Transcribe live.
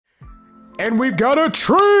And we've got a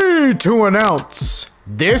trade to announce.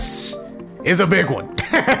 This is a big one.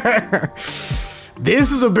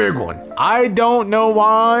 This is a big one. I don't know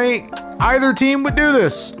why either team would do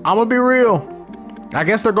this. I'm gonna be real. I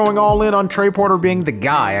guess they're going all in on Trey Porter being the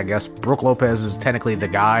guy. I guess Brook Lopez is technically the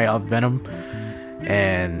guy of Venom.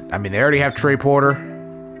 And I mean, they already have Trey Porter.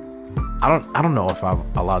 I don't know if I'll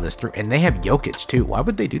allow this through. And they have Jokic too. Why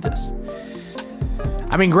would they do this?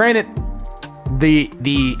 I mean, granted,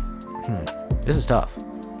 this is tough.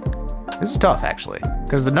 This is tough, actually.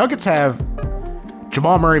 Because the Nuggets have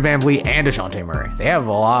Jamal Murray, Van Vliet, and DeJounte Murray. They have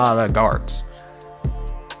a lot of guards.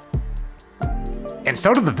 And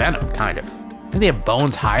so do the Venom, kind of. I think they have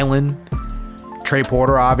Bones Highland, Trey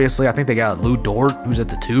Porter, obviously. I think they got Lou Dort, who's at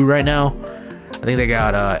the 2 right now. I think they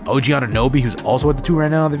got OG Anunoby, who's also at the 2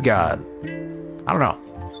 right now. They've got, I don't know.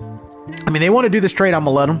 I mean, they want to do this trade. I'm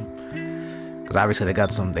gonna let them. Because obviously they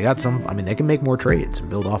got some. I mean, they can make more trades and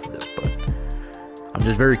build off of this. But I'm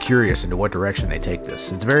just very curious into what direction they take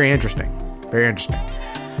this. It's very interesting. Very interesting.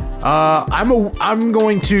 I'm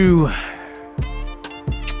going to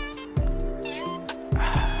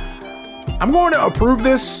approve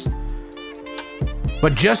this,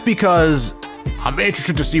 but just because I'm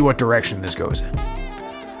interested to see what direction this goes in.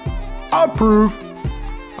 Approve.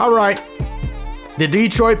 All right. The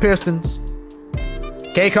Detroit Pistons.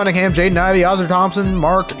 Kay Cunningham, Jaden Ivey, Ozzy Thompson,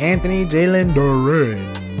 Mark Anthony, Jalen Duren,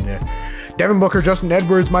 Devin Booker, Justin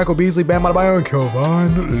Edwards, Michael Beasley, Bam Adebayo, and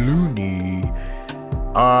Kevon Looney.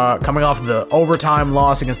 Coming off the overtime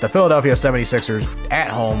loss against the Philadelphia 76ers at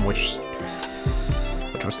home, which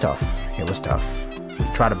was tough. It was tough. We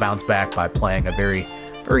try to bounce back by playing a very,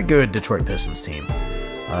 very good Detroit Pistons team,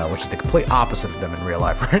 which is the complete opposite of them in real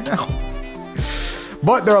life right now.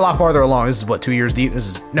 But they're a lot farther along. This is what, 2 years deep?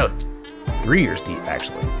 3 years deep,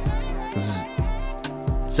 actually. This is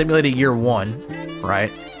simulated year 1, right?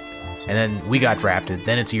 And then we got drafted.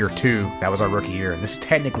 Then it's year 2. That was our rookie year. And this is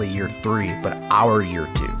technically year 3, but our year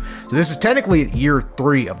 2. So this is technically year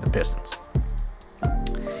 3 of the Pistons.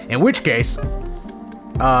 In which case,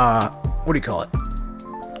 what do you call it?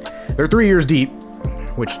 They're 3 years deep,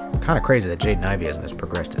 which kind of crazy that Jaden Ivey isn't as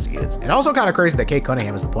progressed as he is. And also kind of crazy that Kay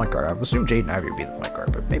Cunningham is the point guard. I would assume Jaden Ivey would be the point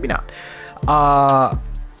guard, but maybe not.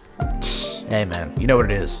 Hey, man, you know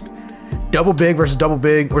what it is. Double big versus double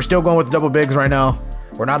big. We're still going with the double bigs right now.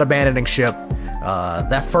 We're not abandoning ship.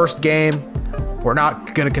 That first game, we're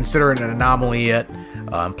not going to consider it an anomaly yet.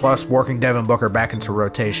 Plus, working Devin Booker back into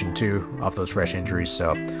rotation too, off those fresh injuries.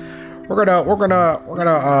 So we're gonna what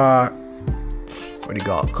do you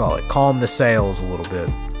call it? Calm the sails a little bit.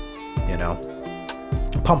 You know,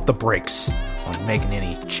 pump the brakes on making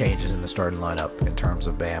any changes in the starting lineup in terms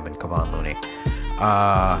of Bam and Kevon Looney.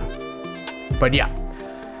 But yeah,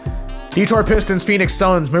 Detroit Pistons, Phoenix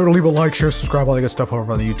Suns. Remember to leave a like, share, subscribe, all that good stuff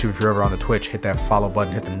over on the YouTube. If you're ever on the Twitch, hit that follow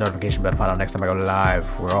button, hit the notification bell to find out next time I go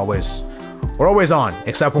live. We're always on,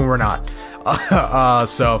 except when we're not.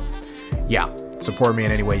 So yeah, support me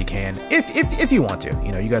in any way you can, if you want to.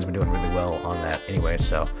 You know, you guys have been doing really well on that anyway.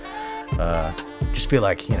 So just feel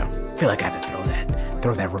like I have to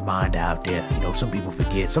throw that reminder out there. You know, some people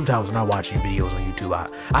forget. Sometimes when I'm watching videos on YouTube,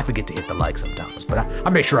 I forget to hit the like sometimes, but I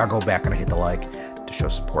make sure I go back and I hit the like to show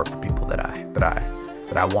support for people that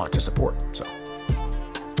I want to support. So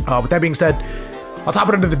with that being said, let's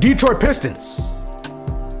hop into the Detroit Pistons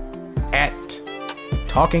at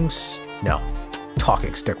Talking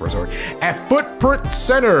Stick Resort at Footprint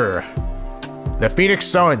Center, the Phoenix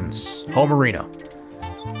Suns home arena.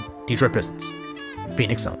 Detroit Pistons,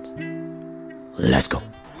 Phoenix Suns. Let's go.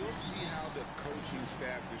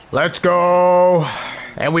 Let's go.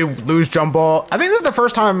 And we lose jump ball. I think this is the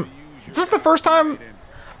first time. Is this the first time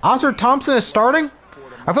Ozzy Thompson is starting?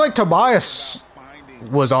 I feel like Tobias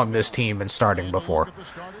was on this team and starting before.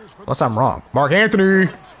 Unless I'm wrong. Mark Anthony.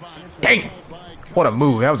 Dang. What a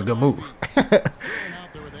move. That was a good move.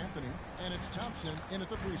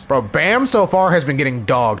 Bro, Bam so far has been getting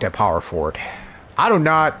dogged at power forward. I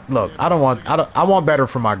want better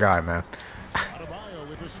from my guy, man.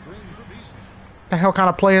 The hell kind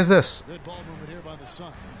of play is this?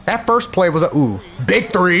 That first play was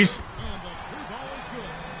big threes.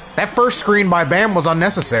 That first screen by Bam was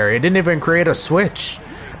unnecessary. It didn't even create a switch.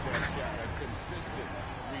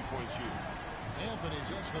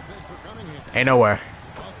 Ain't no way.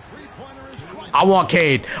 I want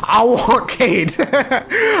Cade. I want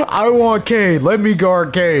Cade. Let me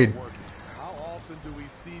guard Cade.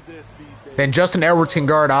 Then Justin Edwards can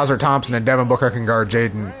guard Ozzy Thompson and Devin Booker can guard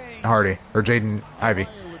Jaden Ivey.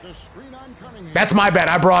 That's my bad.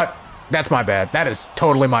 That's my bad. That is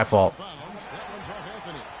totally my fault.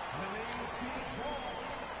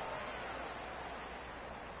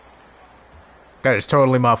 That is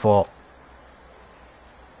totally my fault.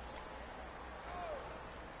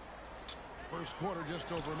 First quarter,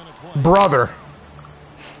 just over a minute play. Brother.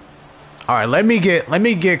 All right, let me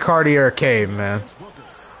get Cartier Cave, man.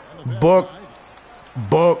 Book.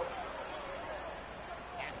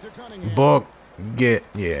 Get,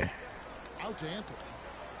 yeah. Out to Anthony.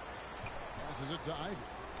 Passes it to Ivy.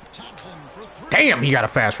 Thompson for three. Damn, he got a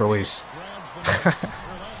fast release. Grabs the miss.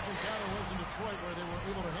 Their last encounter was in Detroit, where they were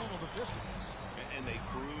able to handle the Pistons. And they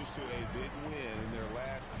cruised to a big win in their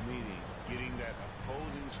last meeting, getting that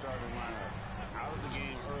opposing starting lineup out of the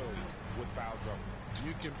game early with foul trouble.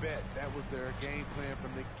 You can bet that was their game plan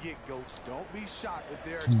from the get-go. Don't be shocked if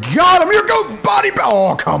they're... Got him! Here go body...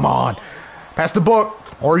 Oh, come on. Pass the book.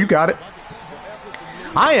 Or you got it.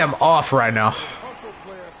 I am off right now.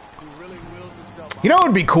 You know what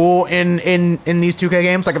would be cool in these 2K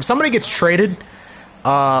games? Like if somebody gets traded,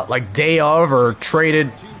 like day of or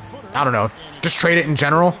traded, I don't know, just trade it in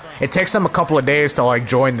general. It takes them a couple of days to like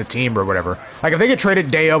join the team or whatever. Like if they get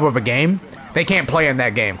traded day of a game, they can't play in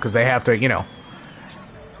that game because they have to, you know,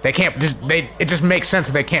 they can't just it just makes sense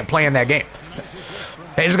that they can't play in that game.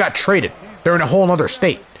 They just got traded. They're in a whole other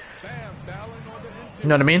state. You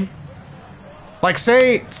know what I mean? Like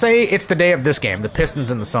say it's the day of this game, the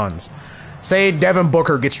Pistons and the Suns. Say Devin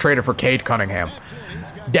Booker gets traded for Cade Cunningham.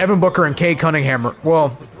 Devin Booker and Cade Cunningham are,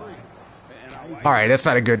 well, all right, that's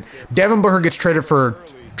not a good. Devin Booker gets traded for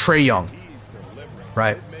Trae Young,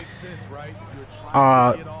 right?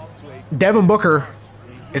 Devin Booker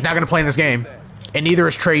is not going to play in this game, and neither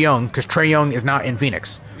is Trae Young because Trae Young is not in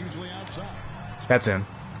Phoenix. That's in.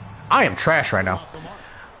 I am trash right now.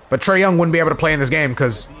 But Trae Young wouldn't be able to play in this game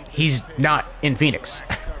because he's not in Phoenix.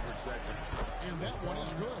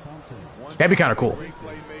 That'd be kind of cool.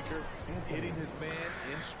 Hitting his man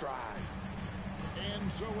in stride.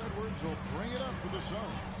 And so Edwards will bring it up for the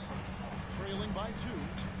Suns. Trailing by 2.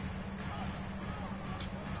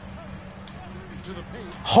 To the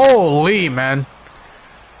paint. Holy man.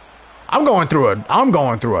 I'm going through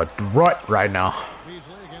a rut right now.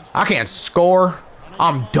 I can't score.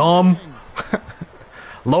 I'm dumb.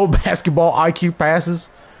 Low basketball IQ passes.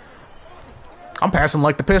 I'm passing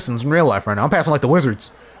like the Pistons in real life right now. I'm passing like the Wizards.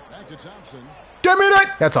 Give me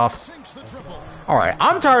that! That's off. Alright,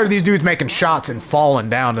 I'm tired of these dudes making shots and falling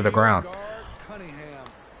down to the ground. Cunningham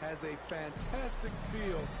has a fantastic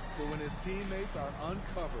feel for when his teammates are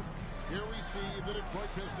uncovered. Here we see the Detroit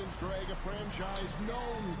Pistons, Greg, a franchise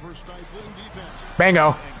known for stifling defense.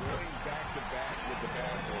 Bango.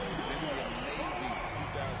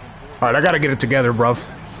 Alright, I gotta get it together, bruv.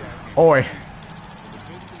 Oi.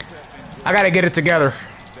 I gotta get it together.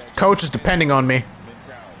 Coach is depending on me.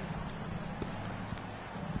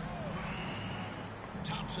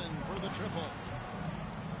 Thompson for the triple.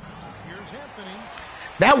 Here's Anthony.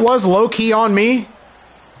 That was low-key on me.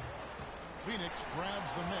 Phoenix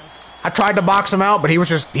grabs the miss. I tried to box him out, but he's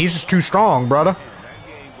just too strong, brother. That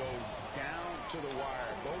game goes down to the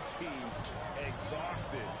wire. Both teams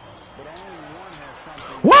exhausted, but only one has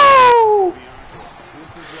something. Woo!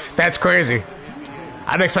 That's crazy.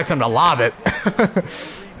 I didn't expect them to lob it.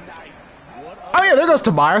 Oh yeah, there goes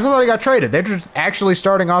Tobias. I thought he got traded. They're just actually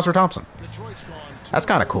starting Oscar Thompson. That's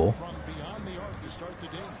kind of cool.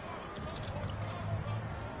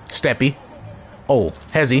 Steppy. Oh,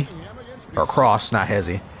 Hezzy. Or Cross, not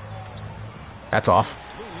Hezzy. That's off.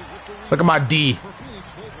 Look at my D.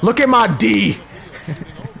 Look at my D.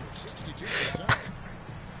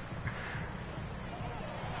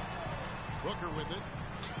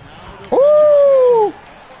 Ooh!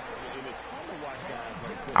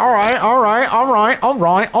 All right.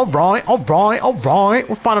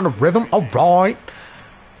 We're finding a rhythm. All right.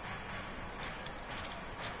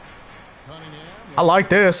 I like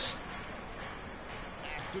this.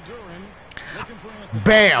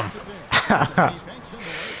 Bam.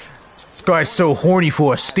 This guy's so horny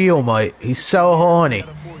for a steal, mate. He's so horny.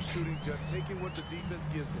 Just taking what the defense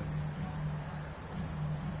gives him.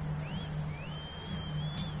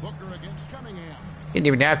 Booker against Cunningham. He didn't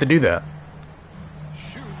even have to do that.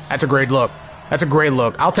 That's a great look. That's a great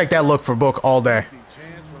look. I'll take that look for Book all day.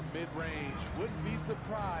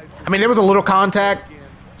 I mean, there was a little contact,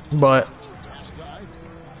 but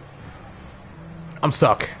I'm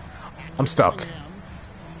stuck. I'm stuck.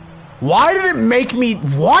 Why did it make me...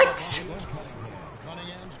 What?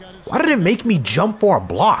 Why did it make me jump for a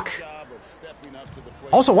block?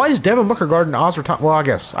 Also, why is Devin Booker guarding Oscar Thompson? Well, I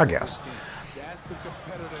guess. That's the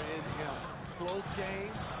competitor in him. Close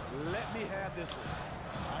game. Let me have this one.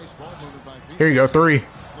 Here you go, 3.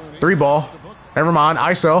 3 ball. Never mind.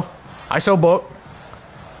 ISO. ISO Book.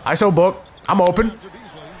 ISO Book. I'm open.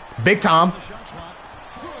 Big time.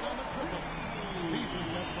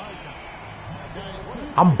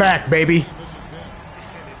 I'm back, baby.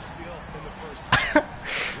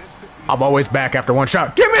 I'm always back after one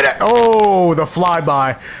shot. Give me that! Oh, the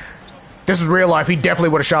flyby. This is real life. He definitely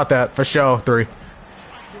would have shot that for sure. 3.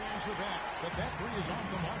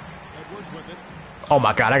 Oh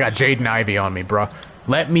my god, I got Jaden Ivey on me, bro.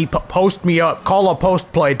 Let me post me up. Call a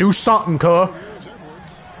post play. Do something, cuh.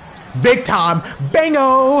 Big time.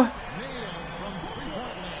 Bango!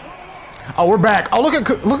 Oh, we're back. Oh, look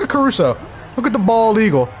at Caruso. Look at the bald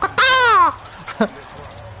eagle.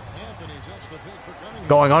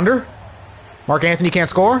 Going under. Mark Anthony can't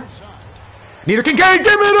score. Neither can Gay. Give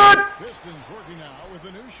me that! Pistons working now with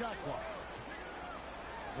the new shot clock.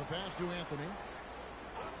 The pass to Anthony.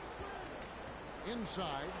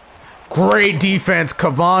 Inside. Great defense.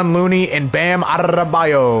 Kevon Looney and Bam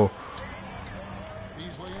Adebayo.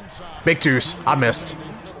 Big twos. I missed.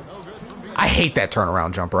 I hate that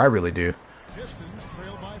turnaround jumper. I really do.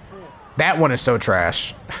 That one is so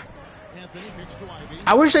trash.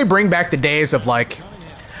 I wish they bring back the days of like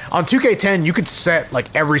on 2K10 you could set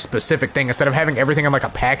like every specific thing instead of having everything in like a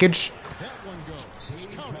package.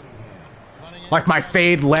 Like my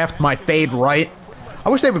fade left, my fade right. I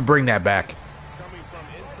wish they would bring that back.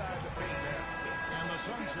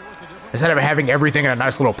 Instead of having everything in a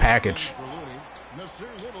nice little package.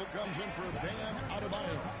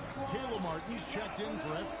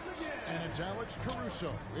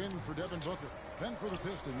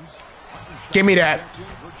 Give me that.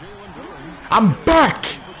 I'm back.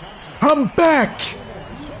 I'm back.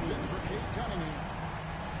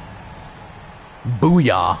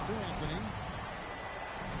 Booyah.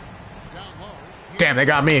 Damn, they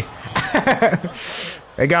got me.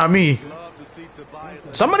 They got me.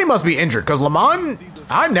 Somebody must be injured, because Lamont,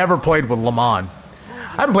 I never played with Lamont.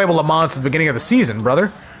 I haven't played with Lamont since the beginning of the season,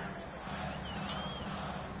 brother.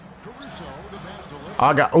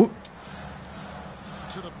 I got, ooh.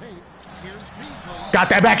 Got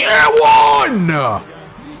that back, and one!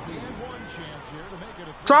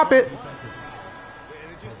 Drop it.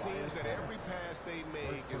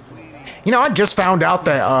 You know, I just found out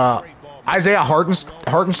that Isaiah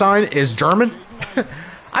Hartenstein is German.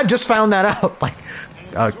 I just found that out like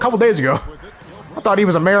a couple days ago. I thought he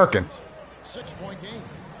was American.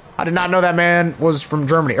 I did not know that man was from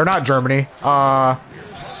Germany. Or not Germany. No,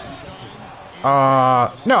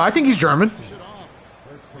 I think he's German.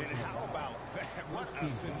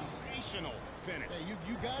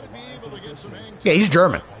 Yeah, he's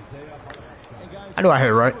German. I knew I had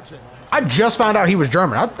it right. I just found out he was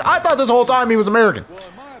German. I thought this whole time he was American. Well,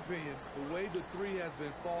 in my opinion, the way the three has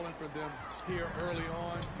been falling for them here early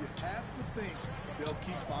on, you have to think they'll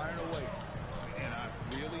keep firing away. And I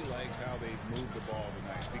really liked how they moved the ball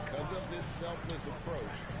tonight. Because of this selfless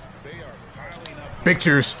approach, they are piling up. Big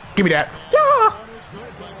twos. Give me that. Yeah.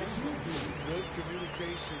 Good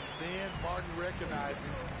communication, then Martin recognizing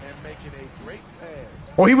and making a great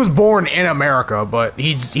pass. Well, he was born in America, but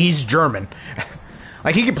he's German.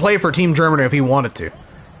 Like, he could play for Team Germany if he wanted to.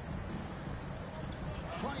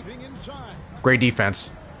 Great defense.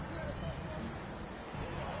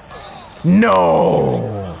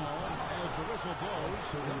 No!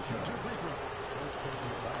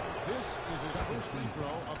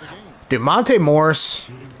 Dude, Monte Morris,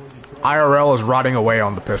 IRL, is rotting away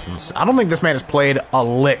on the Pistons. I don't think this man has played a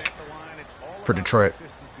lick for Detroit.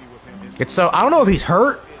 It's so, I don't know if he's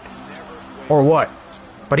hurt or what,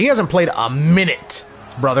 but he hasn't played a minute,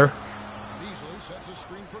 brother.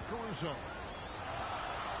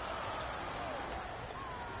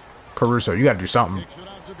 Caruso, you gotta do something.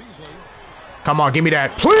 Come on, give me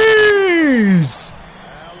that, please!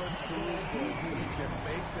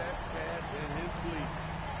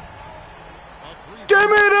 Give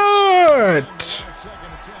me that!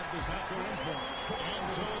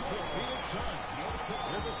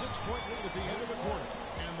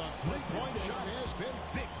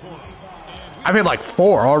 I've hit like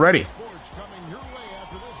 4 already.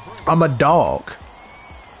 I'm a dog.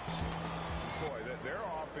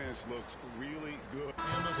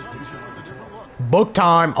 Book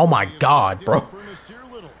time. Oh my god, bro.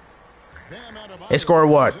 They scored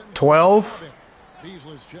what? 12? I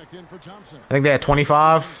think they had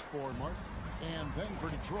 25. And then for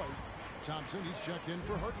Detroit, Thompson, he's checked in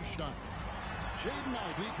for Hartenstein. Jaden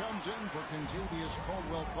Ivey comes in for Contavious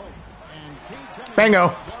Caldwell Pope. And Kate Bango.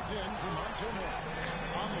 subbed in for Montana.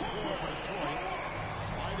 On the floor for Detroit.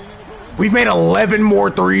 Sliding into the rim. We've made 11 more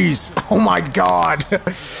threes. Oh my god.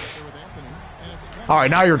 All right,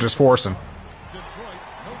 now you're just forcing. Detroit,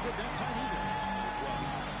 no good that time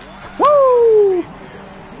either. Woo!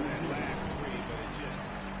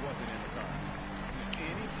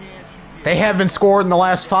 They haven't scored in the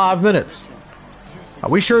last 5 minutes. Are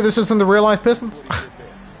we sure this isn't the real-life Pistons?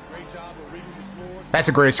 That's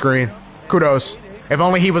a great screen. Kudos. If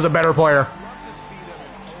only he was a better player.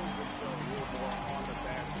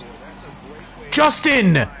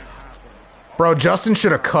 Justin! Bro, Justin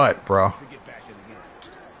should have cut, bro.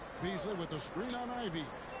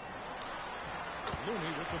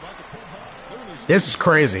 This is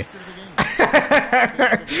crazy.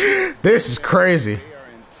 This is crazy.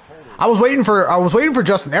 I was waiting for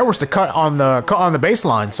Justin Edwards to cut on the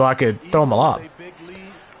baseline so I could throw him a lob.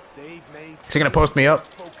 Is he gonna post me up?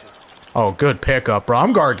 Oh, good pickup, bro.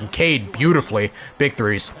 I'm guarding Cade beautifully. Big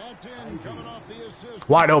threes.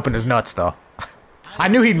 Wide open is nuts, though. I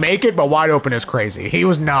knew he'd make it, but wide open is crazy. He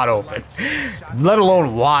was not open, let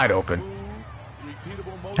alone wide open.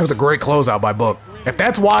 That was a great closeout by Book. If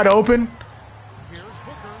that's wide open,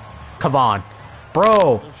 come on,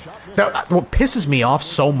 bro. What pisses me off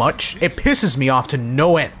so much, it pisses me off to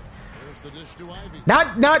no end.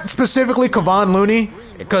 Not specifically Kevon Looney,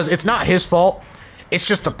 because it's not his fault. It's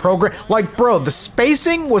just the program. Like, bro, the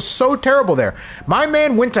spacing was so terrible there. My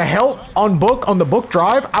man went to hell on the book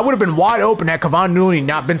drive. I would have been wide open had Kevon Looney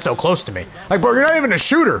not been so close to me. Like, bro, you're not even a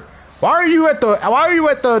shooter. Why are you at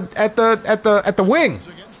the wing?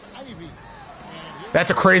 That's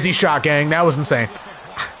a crazy shot, gang. That was insane.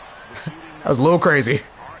 That was a little crazy.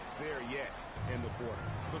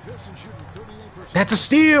 That's a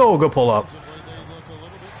steal. Go pull up.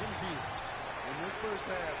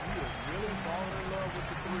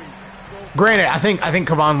 Granted, I think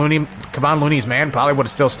Kevon Looney's man probably would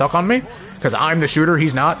have still stuck on me because I'm the shooter,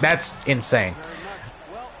 he's not. That's insane.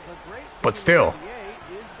 But still.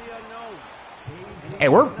 Hey,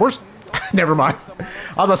 we're never mind. I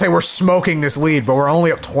was gonna say we're smoking this lead, but we're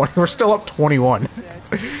only up 20. We're still up 21.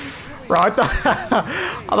 Bro, I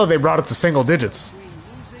thought they brought it to single digits.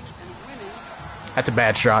 That's a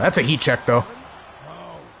bad shot. That's a heat check though.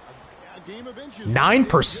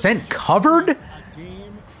 9% covered?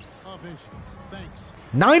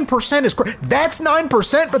 9% is crazy. That's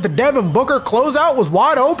 9%, but the Devin Booker closeout was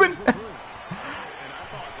wide open?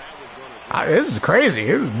 This is crazy.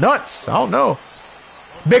 This is nuts. I don't know.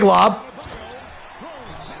 Big lob.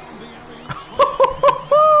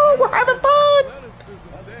 We're having fun.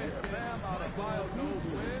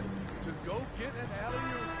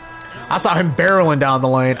 I saw him barreling down the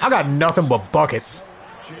lane. I got nothing but buckets.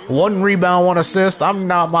 1 rebound, 1 assist. I'm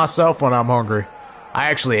not myself when I'm hungry. I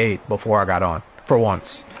actually ate before I got on. For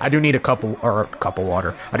once. I do need a cup of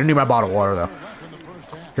water. I do need my bottle of water, though.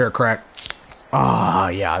 Here, crack. Ah,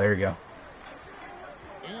 yeah, there you go.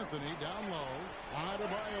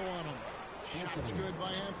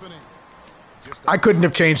 I couldn't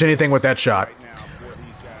have changed anything with that shot.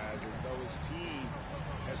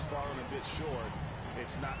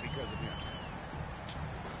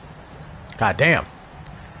 God damn.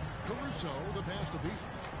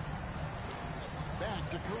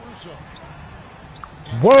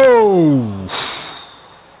 Whoa!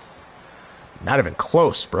 Not even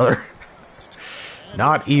close, brother.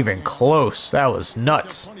 Not even close. That was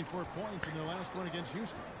nuts. 24 points in their last one against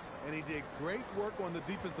Houston. And he did great work on the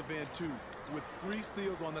defensive end, too, with 3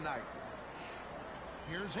 steals on the night.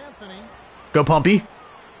 Here's Anthony. Go, Pumpy.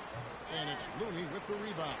 And it's Looney with the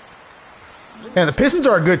rebound. Yeah, the Pistons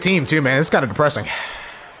are a good team, too, man. It's kind of depressing.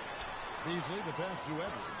 Beasley, the pass to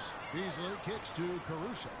Edwards. Beasley kicks to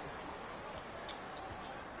Caruso.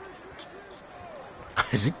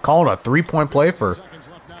 Is he calling a 3-point play for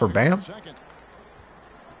Bam?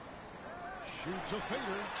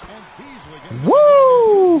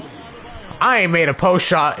 Woo! I ain't made a post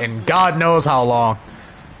shot in God knows how long.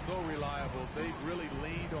 So reliable. They've really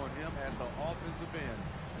leaned on him at the offensive end.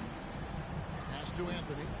 Pass to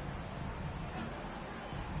Anthony.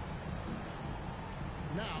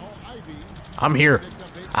 Now Ivy. I'm here.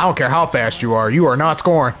 I don't care how fast you are. You are not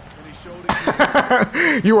scoring.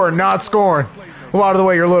 You are not scoring. Move out of the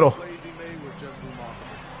way, you're little. Here's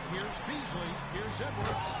Beasley. Here's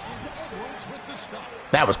Edwards. Edwards with the stop.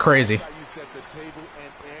 That was crazy. You set the table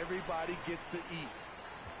and everybody gets to eat.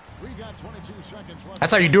 We got 22 seconds left.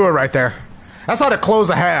 That's how you do it right there. That's how to close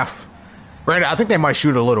a half. Granted, I think they might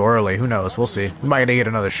shoot a little early. Who knows? We'll see. We might get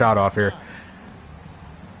another shot off here.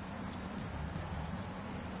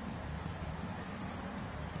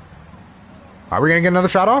 Are we going to get another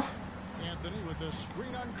shot off? Anthony with the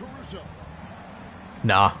screen on Caruso.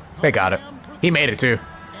 Nah, they got it. He made it too.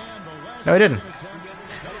 No, he didn't.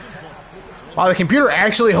 Wow, the computer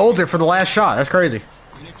actually holds it for the last shot. That's crazy.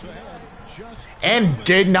 And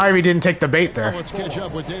Jaden Ivey didn't take the bait there. Let's catch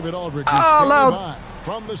up with David Aldridge. Oh, loud.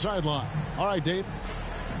 From the sideline. All right, Dave.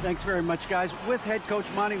 Thanks very much, guys. With head coach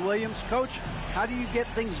Monty Williams. Coach, how do you get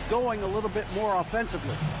things going a little bit more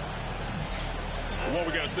offensively? Well,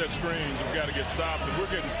 we got to set screens. We got to get stops. If we're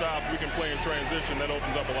getting stops, we can play in transition. That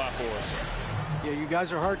opens up a lot for us. Yeah, you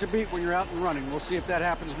guys are hard to beat when you're out and running. We'll see if that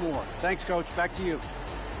happens more. Thanks, Coach. Back to you.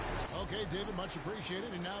 Okay, David, much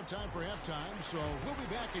appreciated. And now time for halftime. So we'll be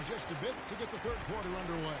back in just a bit to get the third quarter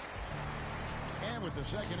underway. And with the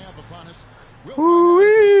second half upon us, we'll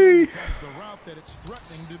find out the route that it's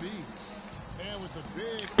threatening to be. And with the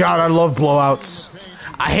big God, I love blowouts.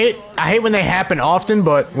 I hate when they happen often,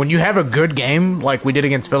 but when you have a good game like we did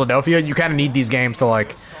against Philadelphia, you kind of need these games to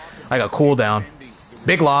like a cool down.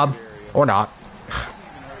 Big lob or not.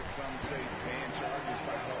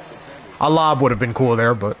 A lob would have been cool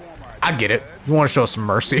there, but I get it. You want to show some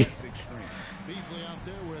mercy.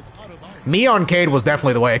 Me on Cade was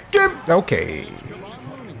definitely the way. Okay.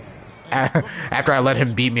 After I let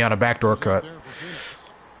him beat me on a backdoor cut.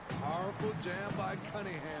 Powerful jam by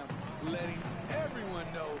Cunningham, letting everyone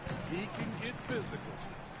know he can get physical.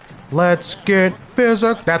 Let's get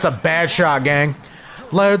physical. That's a bad shot, gang.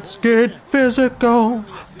 Let's get physical.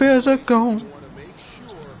 Physical. We want to make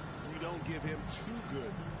sure we don't give him too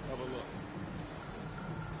good of a look.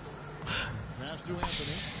 pass to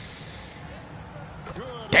Anthony.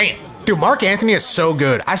 Damn. Dude, Mark Anthony is so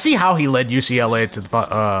good. I see how he led UCLA to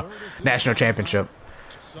the national championship.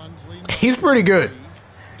 He's pretty good.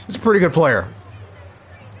 He's a pretty good player.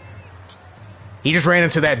 He just ran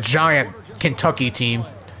into that giant Kentucky team.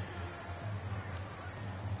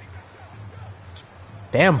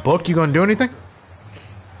 Damn, Book, you gonna do anything?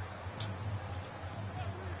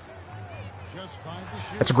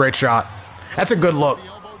 That's a great shot. That's a good look.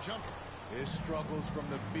 His struggles from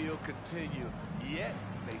the field continue, yet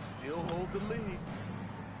they still hold the lead.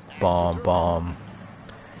 Bomb.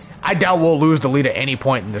 I doubt we'll lose the lead at any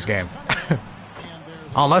point in this game.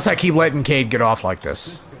 Unless I keep letting Cade get off like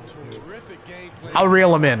this. I'll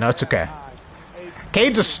reel him in. That's okay.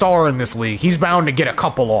 Cade's a star in this league. He's bound to get a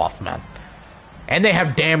couple off, man. And they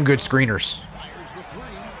have damn good screeners.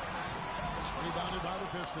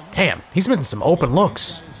 Damn, he's missing some open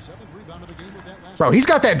looks. Bro, he's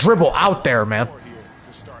got that dribble out there, man.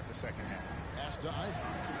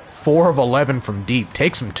 4 of 11 from deep.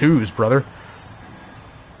 Take some twos, brother.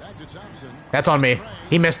 That's on me.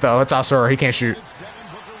 He missed, though. It's Osura. He can't shoot.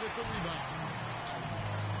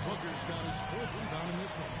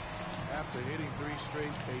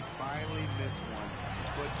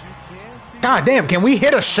 God damn, can we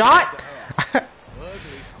hit a shot?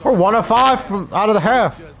 We're 1 of 5 from out of the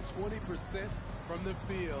half. Just 20% from the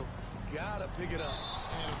field. Gotta pick it up.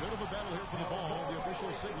 And a bit of a battle here for the ball. The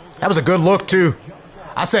official signals. That was a good look, too.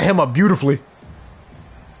 I set him up beautifully.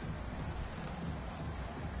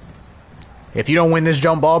 If you don't win this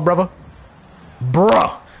jump ball, brother.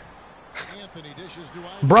 Bruh.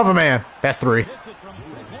 Brother, man. That's 3.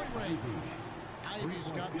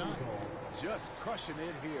 Just crushing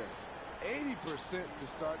it here. 80% to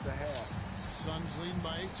start the half. Suns lead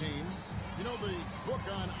by 18. You know, the book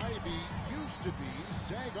on Ivy used to be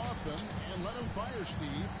sag off them and let them fire,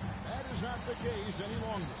 Steve. That is not the case any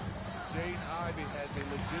longer. Jaden Ivey has a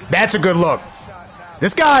legitimate. That's a good look.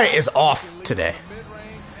 This guy is off today.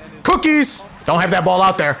 Cookies! Don't have that ball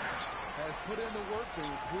out there. Has put in the work to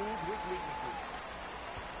improve his weaknesses.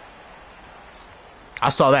 I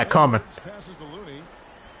saw that coming. Passes to Looney.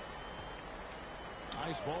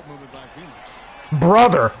 Nice ball movement by Phoenix.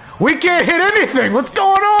 Brother, we can't hit anything. What's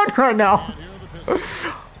going on right now?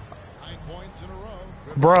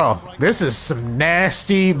 Bro, this is some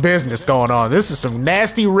nasty business going on. This is some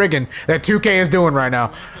nasty rigging that 2K is doing right now.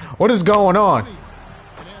 What is going on?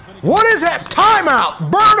 What is that?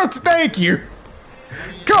 Timeout! Burn, thank you.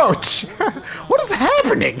 Coach, what is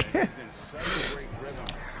happening?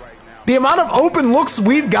 The amount of open looks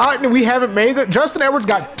we've gotten and we haven't made it. Justin Edwards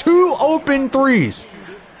got 2 open threes.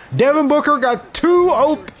 Devin Booker got 2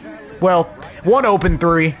 open, well, 1 open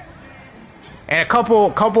 3. And a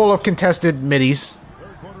couple of contested middies.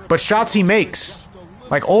 But shots he makes.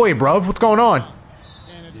 Like, oi, bruv, what's going on?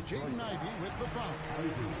 And it's Jaden Ivey with the foul.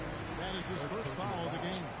 That is his first foul of the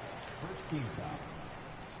game. First team foul.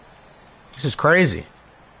 This is crazy.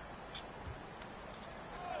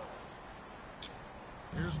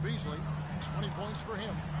 Here's Beasley. 20 points for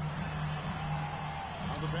him.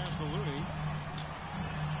 On the pass to Looney.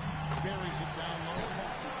 Buries it down low.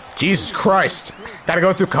 Jesus Christ. Gotta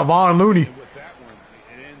go through Kevon Looney. With that one,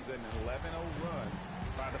 it ends an 11-0 run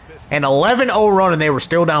by the Pistons. An 11-0 run and they were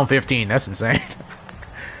still down 15. That's insane.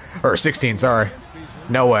 Or 16, sorry.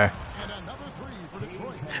 No way. And another 3 for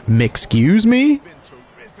Detroit. Excuse me? Been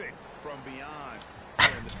terrific from beyond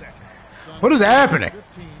here in the second. What is happening?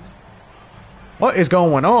 15. What is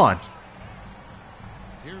going on?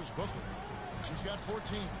 Here's Booker. He's got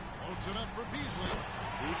 14. Loads it up for Beasley.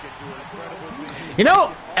 He can do incredible things. You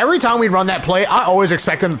know, every time we run that play, I always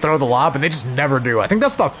expect them to throw the lob, and they just never do. I think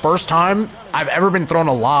that's the first time I've ever been thrown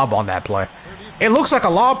a lob on that play. It looks like a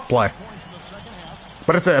lob play,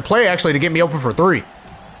 but it's a play actually to get me open for three.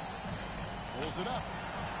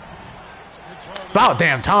 About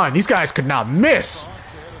damn time. These guys could not miss.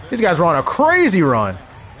 These guys were on a crazy run.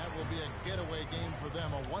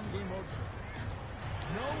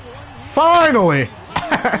 Finally.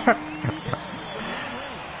 I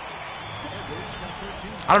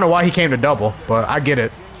don't know why he came to double, but I get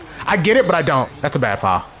it. I get it, but I don't. That's a bad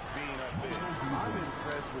foul.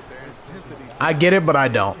 I get it, but I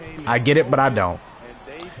don't. I get it, but I don't.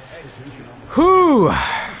 Whew.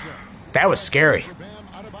 That was scary.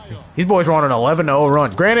 These boys were on an 11-0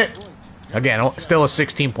 run. Granted, again, still a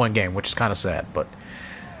 16-point game, which is kind of sad, but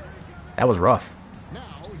that was rough.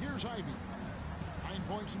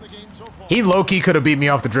 He low-key could have beat me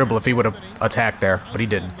off the dribble if he would have attacked there, but he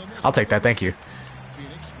didn't. I'll take that. Thank you.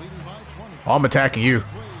 Oh, I'm attacking you.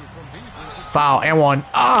 Foul and one.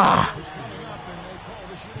 Ah!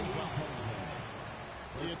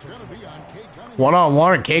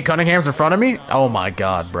 One-on-one and Cade Cunningham's in front of me? Oh, my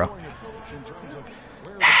God, bro.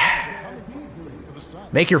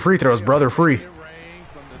 Make your free throws, brother. Free.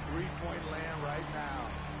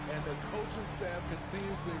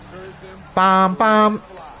 Bam, bam.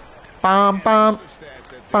 Bam, bam.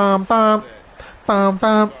 Bam, bam. Bam,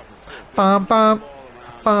 bam. Bam, bam.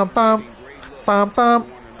 Bam, bam. Bam,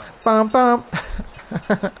 bam. Bam, bam.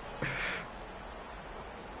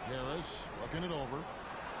 Harris looking it over.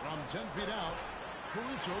 From 10 feet out,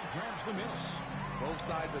 Caruso grabs the miss. Both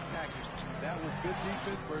sides attacking. That was good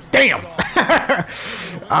defense versus. Damn!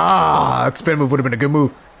 Ah, that spin move would have been a good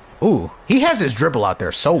move. Ooh, he has his dribble out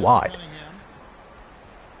there so wide.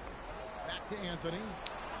 Back to Anthony.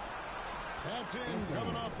 That's in,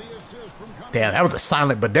 coming off the assist from Cunningham. Damn, that was a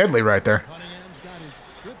silent but deadly right there. Cunningham's got his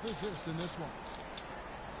fifth assist in this one.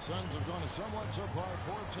 The Suns have gone a somewhat subpar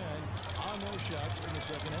 4-10 on those shots in the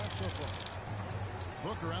second half so far.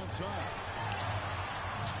 Booker outside.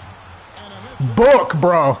 And a miss. Book,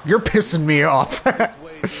 bro. You're pissing me off.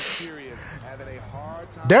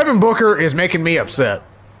 Devin Booker is making me upset.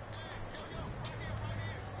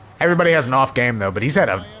 Everybody has an off game, though, but he's had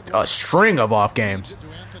a string of off games.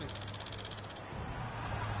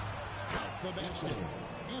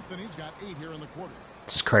 Anthony's got 8 here in the quarter.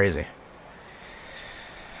 It's crazy.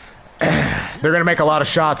 They're going to make a lot of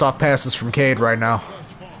shots off passes from Cade right now.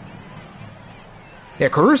 Yeah,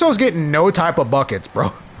 Caruso's getting no type of buckets,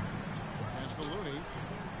 bro. That's for Looney.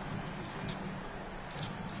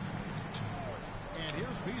 And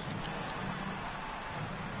here's Beasley.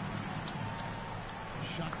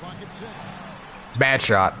 Shot clock at 6. Bad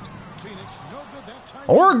shot. Phoenix, no good that time.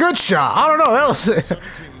 Or a good shot. I don't know. That was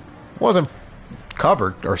wasn't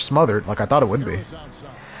covered or smothered like I thought it would be. Harris outside.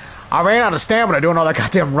 I ran out of stamina doing all that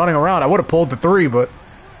goddamn running around. I would have pulled the three, but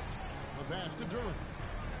The pass to Durham.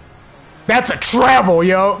 that's a travel,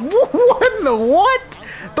 yo. What in the what?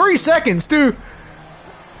 3 seconds, too.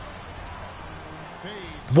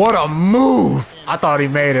 Fades. What a move. I thought he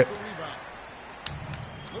made it. The rebound.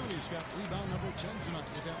 Looney's got rebound number 10 tonight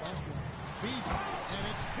with that last one. Beasley, and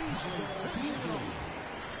it's Beasley finishing it off.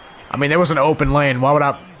 I mean, there was an open lane. Why would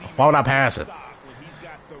I pass it? He's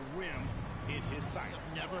got the rim in his sights.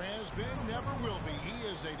 Never has been, never will be. He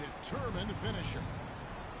is a determined finisher.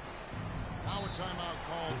 Now a timeout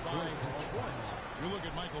called by Detroit. You look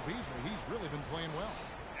at Michael Beasley, he's really been playing well.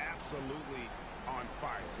 Absolutely on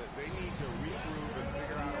fire. They need to regroup and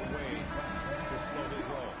figure out a way to slow his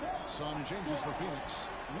roll. Some changes for Phoenix.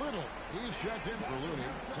 Little, he's checked in for Looney.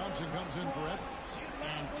 Thompson comes in for Edwards.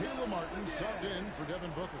 And Caleb Martin subbed in for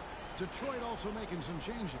Devin Booker. Detroit also making some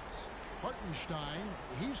changes. Hartenstein,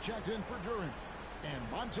 he's checked in for Durant.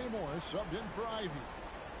 And Monte Morris subbed in for Ivy.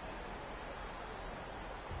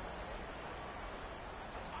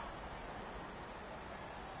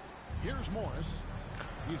 Here's Morris.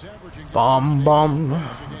 He's averaging Bum bum.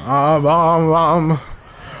 Bum bum.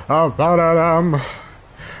 Ba-da-dum.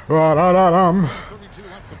 Ba-da-da-dum. 32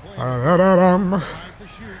 left to play. Ba-da-da-dum. Right to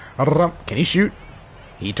shoot. Ba-da-dum. Can he shoot?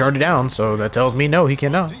 He turned it down, so that tells me no, he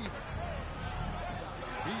cannot. Deep.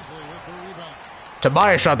 Beasley with the rebound.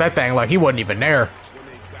 Tobias shot that thing like he wasn't even there. When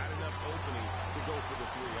they got enough opening to go for the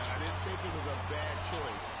three. I didn't think it was a bad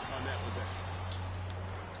choice on that possession.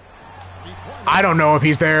 I don't know if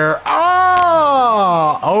he's there.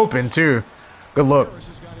 Oh, open too. Good look. Harris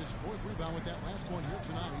has got his 4th rebound with that last one here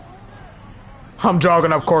tonight. I'm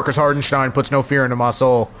jogging up court because Hardenstein puts no fear into my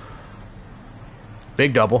soul.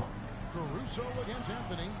 Big double. Caruso with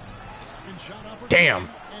Damn.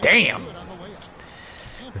 Damn.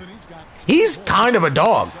 He's kind of a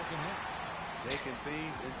dog.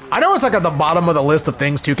 I know it's like at the bottom of the list of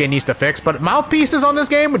things 2K needs to fix, but mouthpieces on this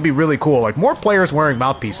game would be really cool. Like, more players wearing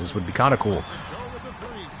mouthpieces would be kind of cool.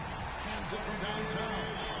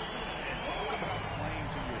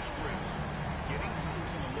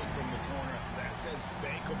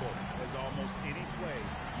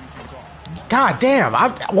 God damn,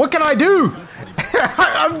 what can I do?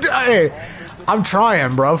 I'm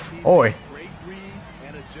trying, bruv. Oi.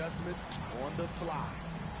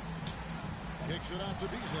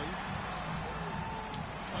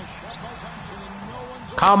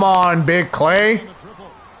 Come on, Big Clay.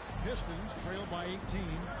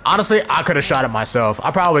 Honestly, I could have shot it myself.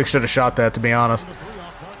 I probably should have shot that, to be honest.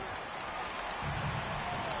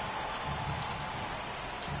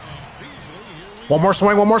 One more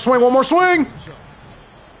swing, one more swing, one more swing!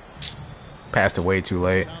 Passed it way too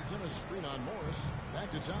late.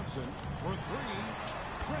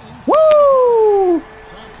 Woo!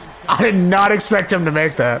 I did not expect him to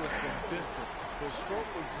make that.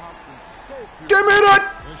 Give me that!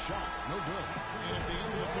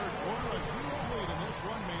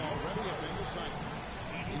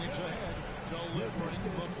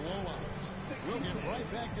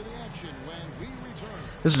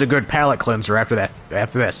 This is a good palate cleanser after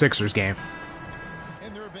that Sixers game.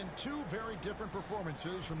 And there have been two very different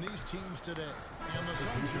performances from these teams today. And the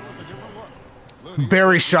Suns here with a different look.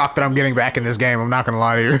 Very shocked that I'm getting back in this game. I'm not gonna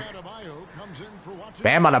lie to you.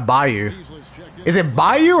 Bam Adebayo. Is it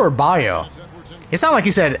Bayou or Bayo? It sounded like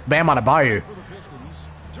he said Bam Adebayo.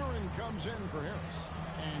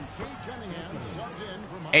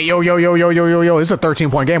 Hey, yo. This is a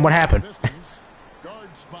 13-point game. What happened? Guard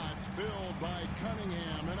spots filled by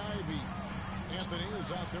Cunningham and Ivy. Anthony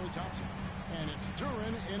is out there with Thompson. And it's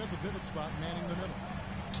Duran in at the pivot spot, manning the middle.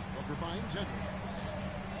 Booker finds Edwards.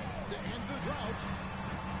 To end the drought.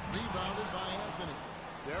 Rebounded by Anthony.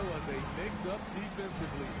 There was a mix-up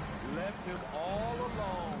defensively. Left him all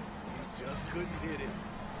alone. He just couldn't hit it.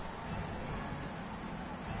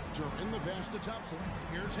 Duran the pass to Thompson.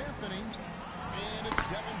 Here's Anthony. And it's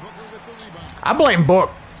Devin Booker with the rebound. I blame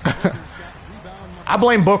Book. I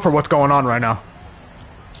blame Book for what's going on right now.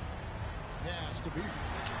 Pass to Beasley.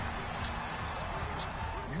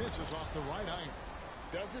 Misses off the right iron.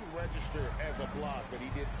 Doesn't register as a block, but he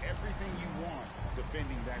did everything you want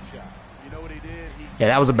defending that shot. You know what he did? Yeah,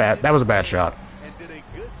 that was a bad shot. And did a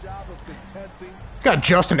good job of contesting. Got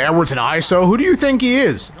Justin Edwards and ISO. Who do you think he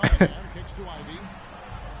is? Kicks to Ivy.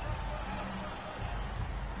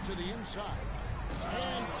 To the inside.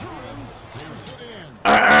 And Duran steers it in.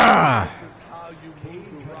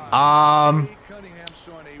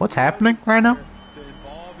 What's happening right now? To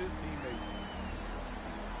involve his teammates.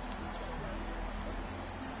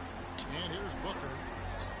 And here's Booker.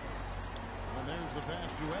 And there's the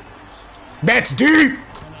pass to Edwards. That's deep. And a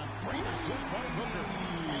great assist by Booker.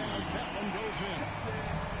 As that one goes in.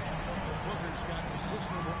 Booker's got assist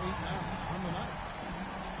number 8 now on the night.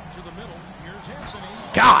 To the middle. Here's Anthony.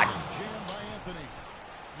 God. Jammed by Anthony.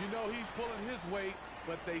 You know he's pulling his weight,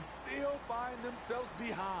 but they still find themselves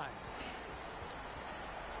behind.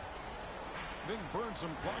 They can burn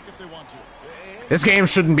some clock if they want to. This game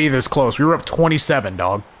shouldn't be this close. We were up 27,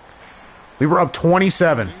 dog. We were up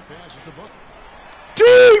 27. Passes to Booker.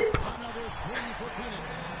 Deep. Another 3 for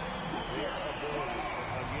Phoenix.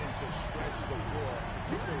 Again, to stretch the floor,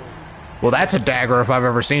 particularly. Well, that's a dagger if I've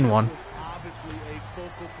ever seen one. Obviously a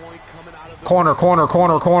focal point coming out of the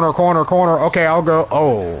Corner. Okay, I'll go.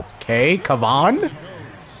 Okay, Kavan.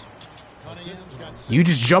 You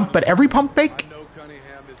just jump at every pump fake? I know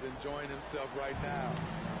Cunningham is enjoying himself right now.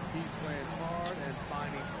 He's playing hard and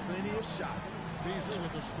finding plenty of shots. Beasley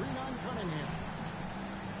with the screen on Cunningham.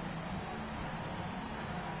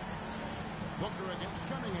 Booker against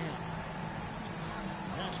Cunningham.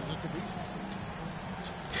 Passes it to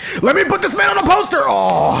Beasley. Let me put this man on a poster.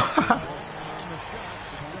 Oh. And the shot that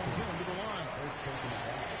sends him to the line.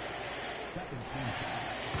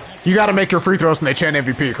 You got to make your free throws when they chant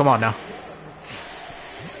MVP. Come on now.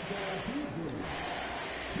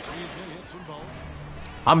 Beasley hits them both.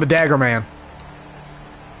 I'm the Dagger Man.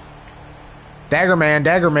 Dagger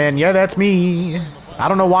Man. Yeah, that's me. I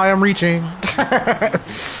don't know why I'm reaching. I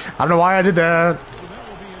don't know why I did that. So that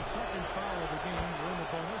will be his second foul of the game during the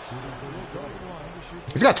bonus. He'll go to the line to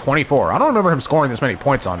shoot. He's got 24. I don't remember him scoring this many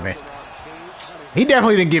points on me. He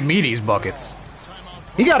definitely didn't give me these buckets.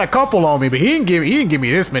 He got a couple on me, but he didn't give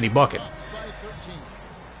me this many buckets. By 13.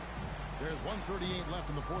 There's 1:38 left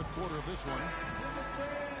in the fourth quarter of this one.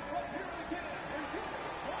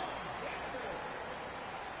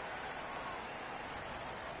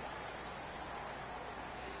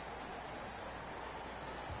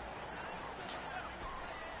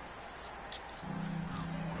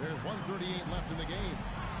 With 1:38 left in the game.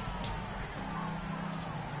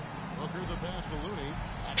 Booker the pass to Looney.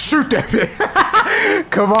 Shoot that bit.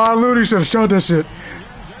 Come on, Looney should have shot that shit.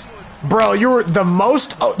 Bro, you were the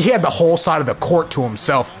most... Oh, he had the whole side of the court to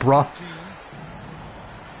himself, bro.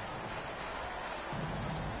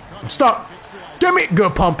 Stop. Give me...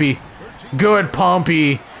 Good Pumpy. Good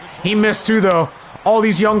Pumpy. He missed too, though. All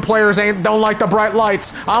these young players don't like the bright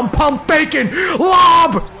lights. I'm pump bacon.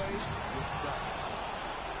 Lob!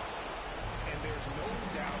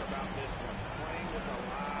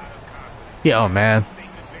 Yo, man.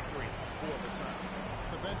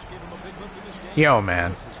 Yo,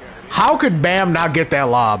 man. How could Bam not get that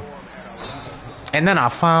lob? And then I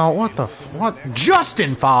fouled. What the... What?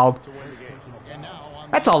 Justin fouled.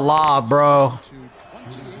 That's a lob, bro.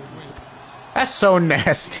 That's so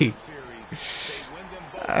nasty.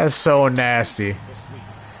 That's so nasty.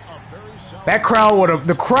 That crowd would have...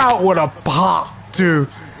 The crowd would have popped, too.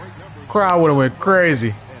 Crowd would have went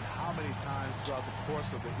crazy.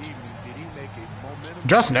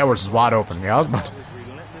 Justin Edwards is wide open. Yeah, I was about to...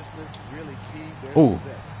 Ooh.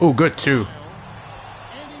 Ooh, good too.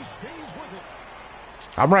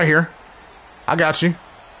 I'm right here. I got you.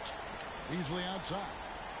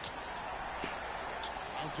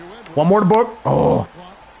 One more to book. Oh.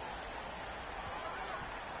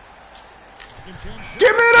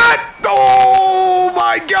 Give me that! Oh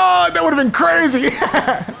my God, that would have been crazy.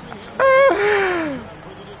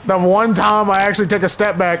 The one time I actually take a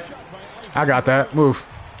step back. I got that. Move.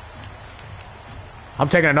 I'm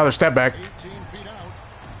taking another step back.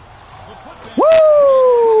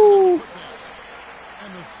 Woo! And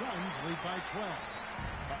the Suns lead by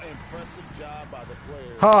 12. Impressive job by the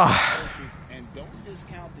players, Ah. coaches, and don't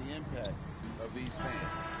discount the impact of these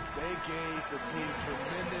fans. They gave the team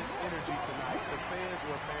tremendous energy tonight. The fans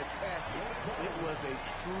were fantastic. It was a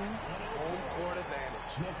true home court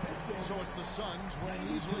advantage. So it's the Suns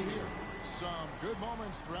winning easily here. Some good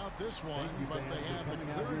moments throughout this one, but they have the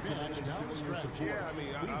clear advantage down the stretch. Yeah, I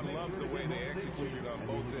mean, I love the way they executed on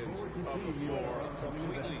both ends of the floor,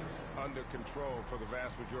 completely under control for the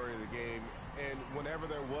vast majority of the game. And whenever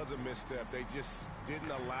there was a misstep, they just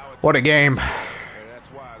didn't allow it. What a game. And that's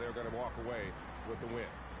why they're going to walk away with the win.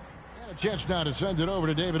 And a chance now to send it over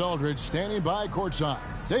to David Aldridge, standing by courtside.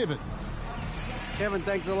 David. Kevin,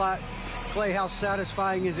 thanks a lot. Clay, how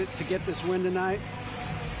satisfying is it to get this win tonight?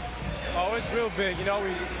 Oh, it's real big. You know,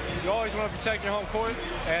 you always want to protect your home court,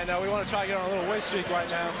 and we want to try to get on a little win streak right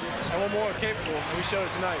now, and we're more capable, and we showed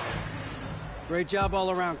it tonight. Great job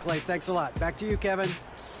all around, Clay. Thanks a lot. Back to you, Kevin.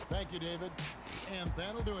 Thank you, David. And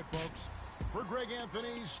that'll do it, folks. For Greg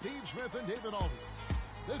Anthony, Steve Smith, and David Aldridge,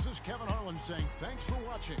 this is Kevin Harlan saying thanks for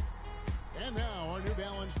watching. And now our New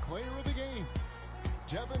Balance player of the game,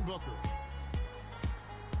 Devin Booker.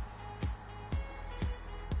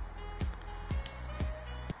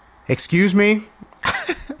 Excuse me?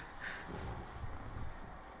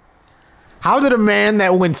 How did a man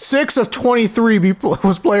that went 6 of 23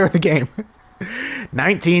 was player of the game?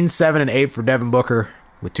 19, 7, and 8 for Devin Booker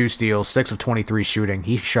with 2 steals, 6 of 23 shooting.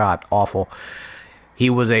 He shot awful. He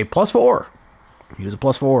was a +4. He was a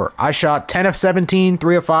 +4. I shot 10 of 17,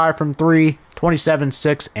 3 of 5 from 3, 27,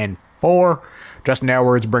 6, and 4. Justin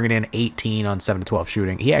Edwards bringing in 18 on 7 to 12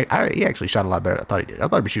 shooting. He actually shot a lot better than I thought he did. I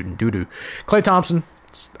thought he'd be shooting doo-doo. Klay Thompson,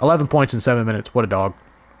 11 points in 7 minutes. What a dog.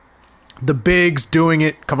 The bigs doing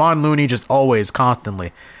it. Kevon Looney just always,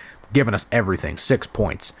 constantly giving us everything. 6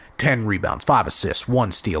 points, 10 rebounds, 5 assists,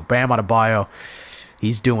 1 steal. Bam Adebayo.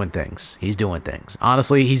 He's doing things. He's doing things.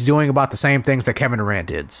 Honestly, he's doing about the same things that Kevin Durant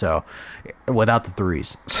did. So, without the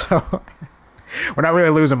threes. So, we're not really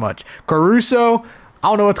losing much. Caruso, I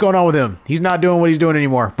don't know what's going on with him. He's not doing what he's doing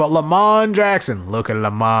anymore. But Lamont Jackson, look at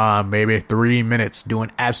Lamont, baby. 3 minutes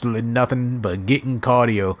doing absolutely nothing but getting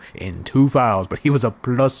cardio in 2 fouls. But he was a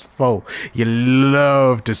 +4. You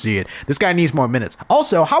love to see it. This guy needs more minutes.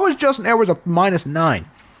 Also, how is Justin Edwards a -9?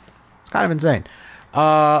 It's kind of insane.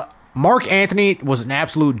 Mark Anthony was an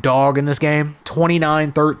absolute dog in this game.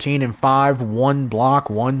 29, 13, and 5. 1 block,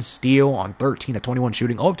 1 steal on 13 of 21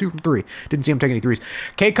 shooting. 0 of 2 from 3. Didn't see him take any threes.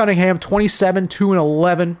 Kate Cunningham, 27, 2, and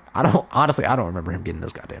 11. I don't remember him getting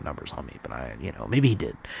those goddamn numbers on me, but maybe he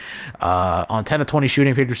did. On 10 of 20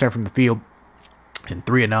 shooting, 50% from the field, and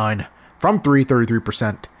 3 of 9 from 3,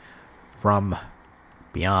 33% from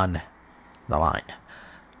beyond the line.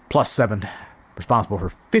 +7, responsible for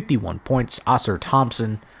 51 points. Oscar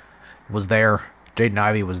Thompson was there. Jaden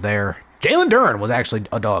Ivey was there. Jalen Duren was actually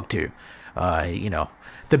a dog too.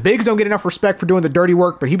 The bigs don't get enough respect for doing the dirty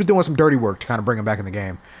work, but he was doing some dirty work to kind of bring him back in the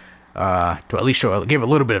game. To at least give a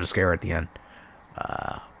little bit of a scare at the end.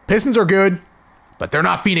 Pistons are good, but they're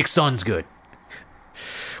not Phoenix Suns good.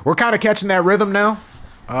 we're kind of catching that rhythm now.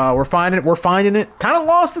 We're finding it. Kind of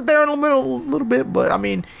lost it there in the middle a little bit, but I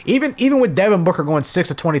mean, even with Devin Booker going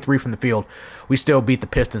 6 of 23 from the field, we still beat the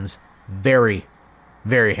Pistons very,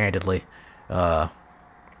 very handedly. And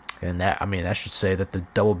that should say that the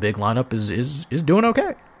double big lineup is doing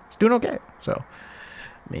okay. It's doing okay. So,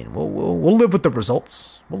 I mean, we'll live with the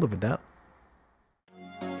results. We'll live with that.